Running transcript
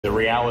The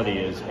reality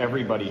is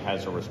everybody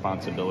has a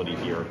responsibility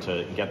here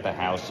to get the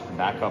House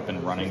back up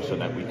and running so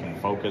that we can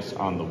focus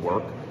on the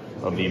work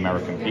of the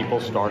American people,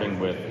 starting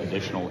with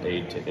additional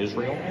aid to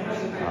Israel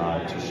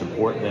to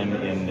support them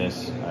in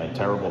this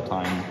terrible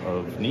time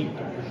of need.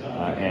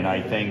 And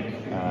I think,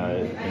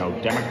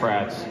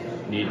 Democrats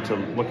need to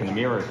look in the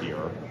mirror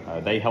here.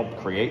 They helped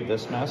create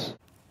this mess.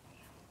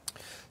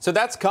 So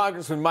that's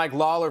Congressman Mike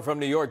Lawler from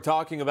New York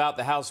talking about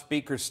the House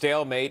Speaker's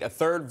stalemate, a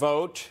third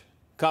vote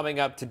coming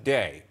up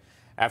today,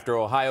 after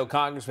Ohio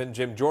Congressman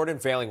Jim Jordan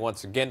failing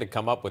once again to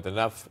come up with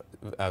enough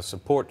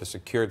support to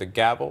secure the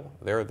gavel.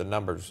 There are the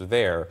numbers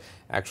there,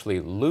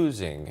 actually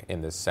losing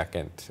in the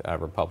second,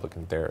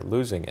 Republican there,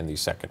 losing in the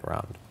second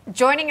round.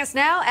 Joining us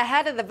now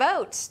ahead of the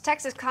vote,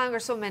 Texas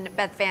Congresswoman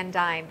Beth Van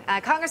Duyne.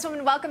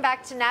 Congresswoman, welcome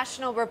back to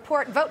National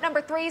Report. Vote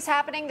number 3 is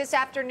happening this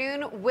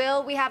afternoon.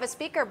 Will we have a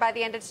speaker by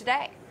the end of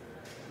today?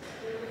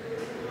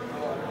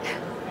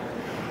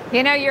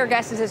 You know, your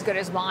guess is as good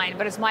as mine,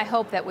 but it's my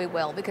hope that we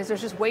will, because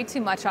there's just way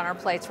too much on our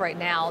plates right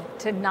now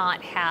to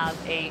not have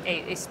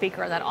a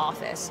speaker in that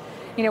office.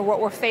 You know, what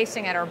we're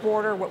facing at our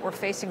border, what we're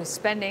facing with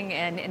spending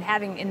and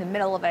having in the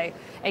middle of a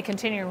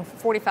continuing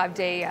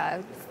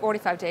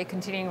 45-day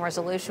continuing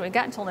resolution. We've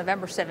got until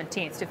November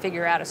 17th to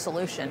figure out a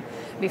solution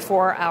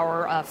before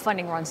our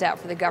funding runs out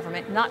for the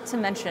government, not to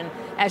mention,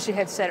 as you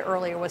had said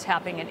earlier, what's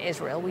happening in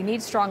Israel. We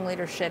need strong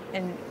leadership,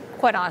 and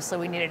quite honestly,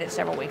 we needed it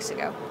several weeks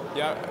ago.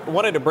 Yeah, I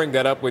wanted to bring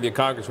that up with you,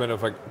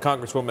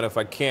 Congresswoman, if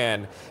I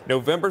can.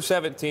 November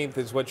 17th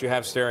is what you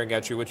have staring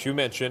at you, which you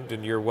mentioned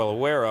and you're well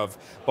aware of,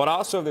 but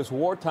also this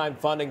wartime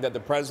funding that the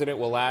president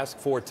will ask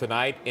for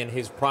tonight in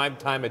his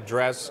primetime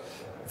address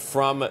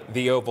from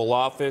the Oval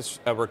Office,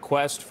 a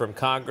request from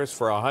Congress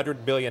for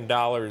 $100 billion,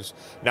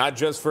 not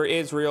just for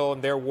Israel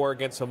and their war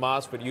against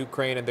Hamas, but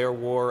Ukraine and their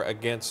war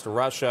against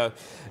Russia.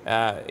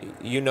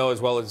 You know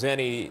as well as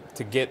any,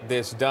 to get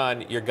this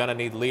done, you're going to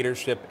need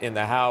leadership in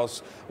the House.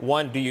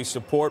 One, do you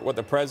support what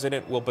the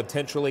president will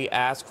potentially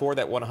ask for,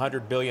 that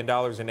 $100 billion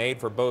in aid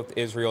for both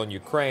Israel and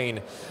Ukraine?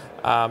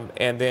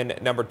 And then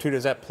number 2,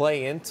 does that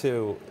play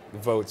into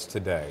votes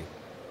today?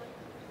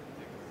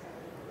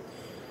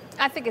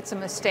 I think it's a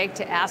mistake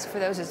to ask for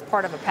those as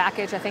part of a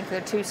package. I think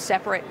they're two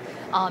separate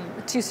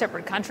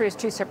countries,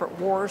 two separate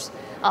wars,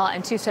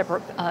 and two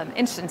separate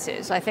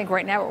instances. I think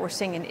right now what we're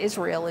seeing in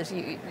Israel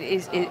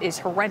is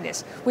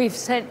horrendous. We've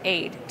sent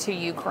aid to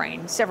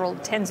Ukraine, several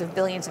tens of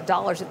billions of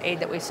dollars of aid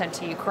that we've sent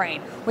to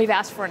Ukraine. We've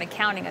asked for an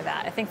accounting of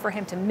that. I think for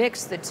him to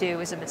mix the two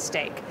is a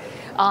mistake.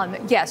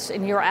 Yes,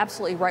 and you're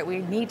absolutely right.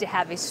 We need to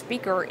have a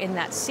speaker in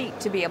that seat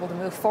to be able to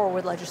move forward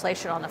with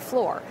legislation on the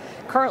floor.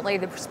 Currently,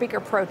 the Speaker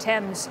Pro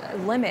Tem's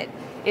limit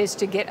is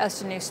to get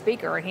us a new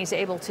speaker, and he's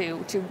able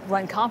to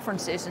run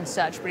conferences and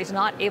such, but he's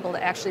not able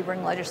to actually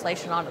bring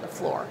legislation onto the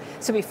floor.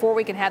 So before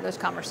we can have those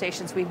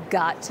conversations, we've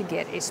got to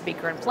get a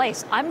speaker in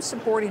place. I'm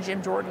supporting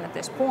Jim Jordan at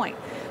this point,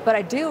 but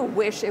I do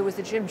wish it was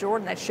the Jim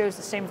Jordan that shows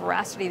the same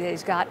veracity that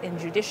he's got in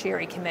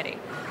Judiciary Committee.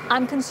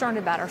 I'm concerned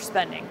about our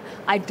spending.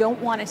 I don't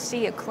want to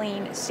see a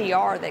clean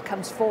CR that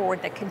comes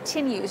forward that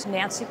continues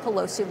Nancy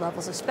Pelosi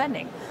levels of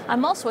spending.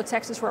 I'm also a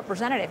Texas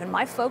representative, and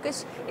my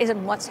focus is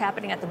on what's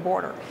happening at the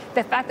border.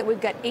 The fact that we've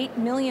got 8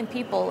 million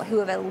people who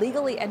have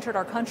illegally entered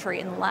our country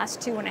in the last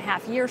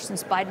 2.5 years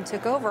since Biden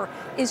took over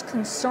is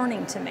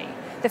concerning to me.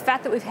 The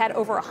fact that we've had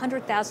over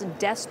 100,000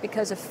 deaths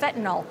because of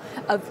fentanyl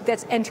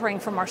that's entering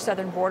from our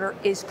southern border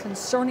is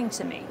concerning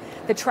to me.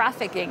 The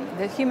trafficking,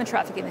 the human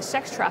trafficking, the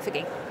sex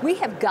trafficking, we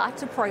have got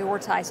to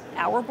prioritize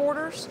our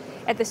borders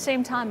at the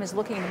same time as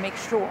looking to make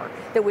sure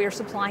that we are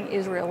supplying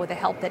Israel with the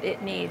help that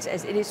it needs,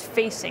 as it is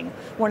facing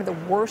one of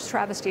the worst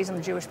travesties on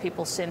the Jewish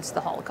people since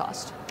the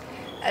Holocaust.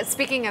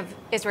 Speaking of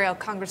Israel,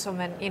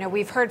 Congresswoman,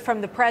 we've heard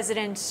from the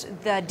president,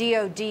 the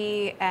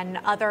DOD, and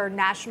other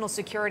national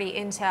security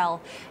intel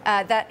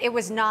that it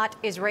was not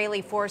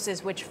Israeli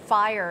forces which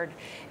fired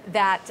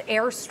that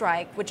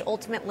airstrike, which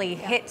ultimately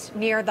hit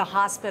near the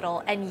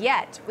hospital. And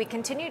yet we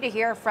continue to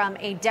hear from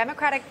a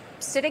Democratic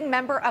sitting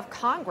member of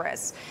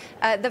Congress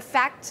the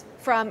fact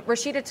from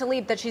Rashida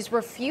Tlaib that she's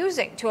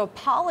refusing to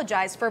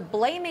apologize for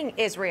blaming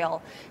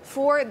Israel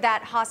for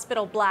that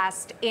hospital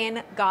blast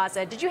in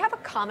Gaza. Did you have a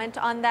comment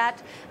on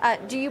that?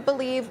 Do you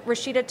believe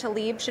Rashida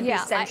Tlaib should be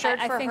censured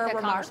for her remarks? I think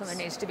that Congresswoman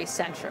needs to be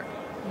censured.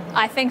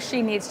 I think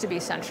she needs to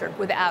be censured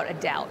without a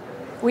doubt.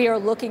 We are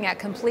looking at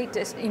complete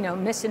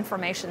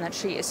misinformation that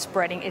she is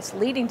spreading. It's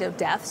leading to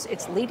deaths.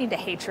 It's leading to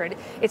hatred.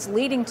 It's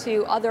leading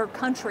to other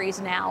countries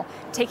now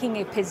taking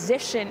a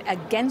position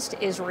against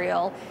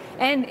Israel.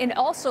 And it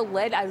also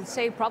led, I would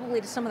say, probably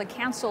to some of the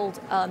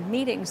canceled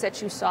meetings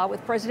that you saw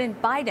with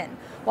President Biden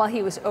while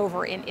he was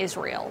over in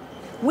Israel.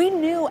 We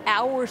knew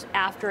hours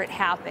after it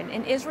happened,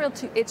 and Israel,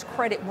 to its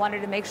credit,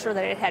 wanted to make sure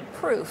that it had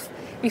proof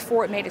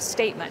before it made a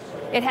statement.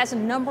 It has a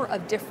number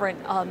of different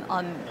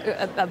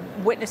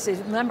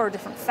witnesses, a number of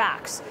different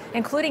facts,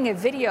 including a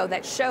video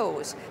that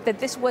shows that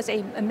this was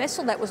a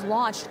missile that was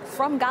launched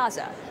from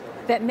Gaza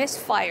that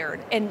misfired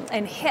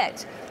and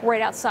hit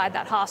right outside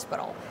that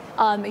hospital.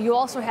 You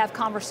also have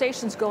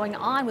conversations going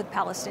on with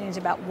Palestinians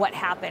about what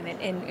happened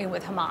and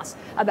with Hamas,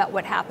 about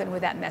what happened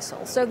with that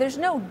missile. So there's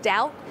no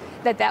doubt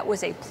that that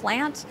was a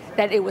plant,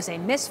 that it was a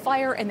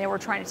misfire, and they were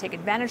trying to take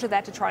advantage of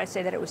that to try to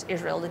say that it was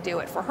Israel to do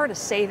it. For her to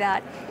say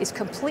that is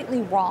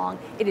completely wrong.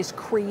 It is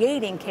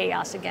creating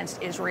chaos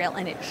against Israel,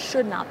 and it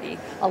should not be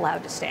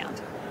allowed to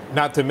stand.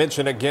 Not to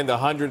mention, again, the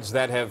hundreds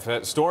that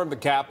have stormed the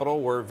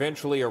Capitol were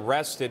eventually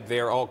arrested.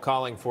 They're all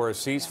calling for a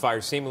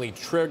ceasefire, seemingly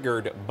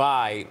triggered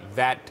by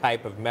that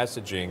type of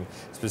messaging,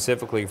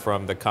 specifically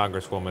from the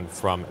Congresswoman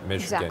from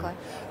Michigan. Exactly.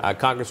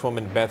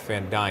 Congresswoman Beth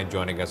Van Duyne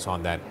joining us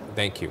on that.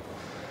 Thank you.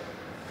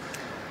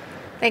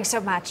 Thanks so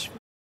much.